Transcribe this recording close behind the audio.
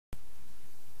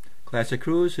Classic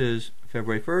Cruise is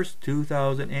February 1st,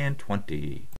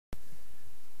 2020.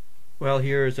 Well,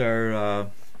 here's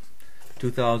our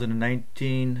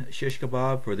 2019 Shish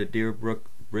Kabob for the Deerbrook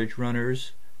Bridge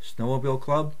Runners Snowmobile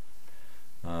Club.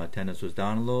 Attendance was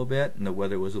down a little bit and the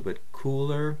weather was a little bit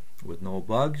cooler with no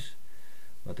bugs,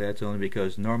 but that's only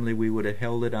because normally we would have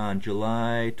held it on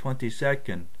July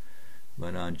 22nd,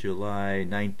 but on July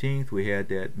 19th we had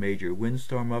that major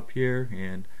windstorm up here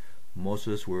and most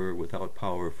of us were without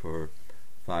power for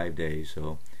 5 days.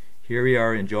 So here we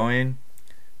are enjoying.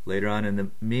 Later on in the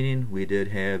meeting we did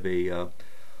have a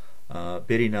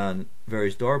bidding on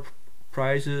various door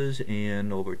prizes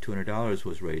and over $200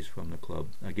 was raised from the club.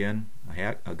 Again,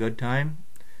 a good time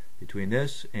between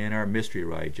this and our mystery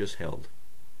ride just held.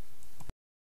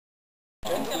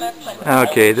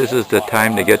 Okay, this is the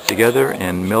time to get together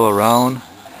and mill around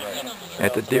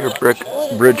at the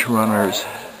Deerbrook Bridge Runners.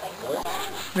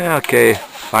 Okay,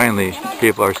 finally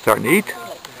people are starting to eat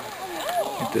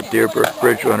at the Deerbrook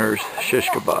Bridge Runners Shish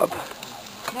Kabob.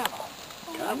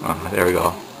 Oh, there we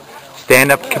go.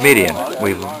 Stand-up comedian.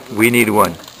 We need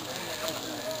one.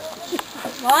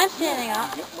 Well, I'm standing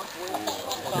up.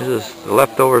 This is the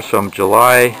leftovers from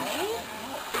July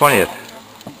 20th.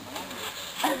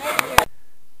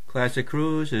 Classic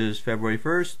Cruise is February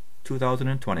 1st,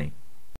 2020.